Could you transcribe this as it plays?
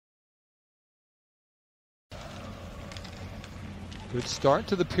Good start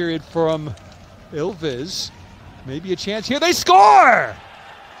to the period from Ilves. Maybe a chance here. They score!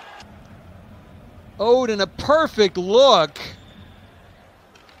 Odin, a perfect look.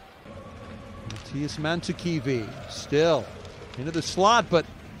 Matthias Mantukivi still into the slot, but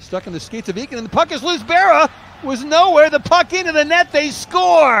stuck in the skates of Eakin, and the puck is loose. Berra was nowhere. The puck into the net. They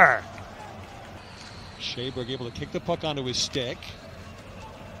score! Schaberg able to kick the puck onto his stick.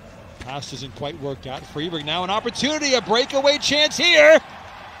 Pass doesn't quite work out. Freeberg now an opportunity, a breakaway chance here.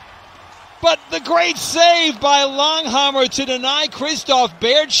 But the great save by Longhammer to deny Christoph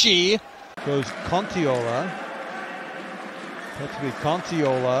Berchi. Goes Contiola. Petri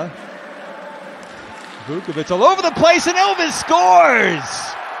Contiola. Vukovic all over the place, and Ilves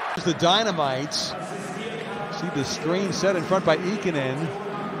scores! The Dynamites. See the screen set in front by Ikonen.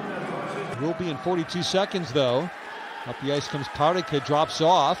 Will be in 42 seconds though. Up the ice comes Parika, drops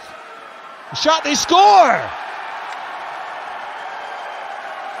off. The shot, they score!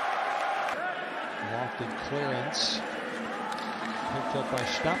 Lofted clearance. Picked up by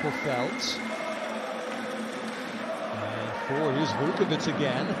Stapelfeld. And forward, here's Vukovic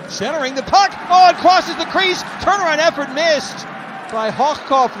again. Centering the puck. Oh, it crosses the crease. Turnaround effort missed by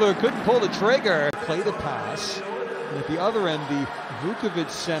Hochkofler. Couldn't pull the trigger. Play the pass. And at the other end, the Vukovic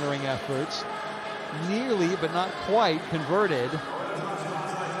centering efforts. Nearly, but not quite, converted by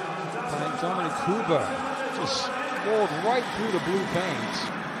Dominic Huber. Just rolled right through the blue paint.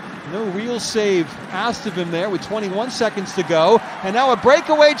 No real save asked of him there with 21 seconds to go. And now a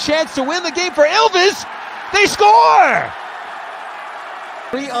breakaway chance to win the game for Ilves. They score!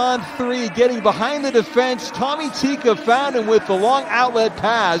 3-on-3, getting behind the defense. Tommy Tika found him with the long outlet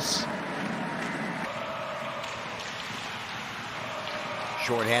pass.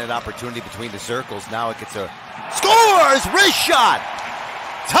 Short-handed opportunity between the circles. Now it gets a scores! Wrist shot!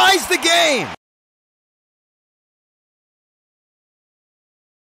 Ties the game!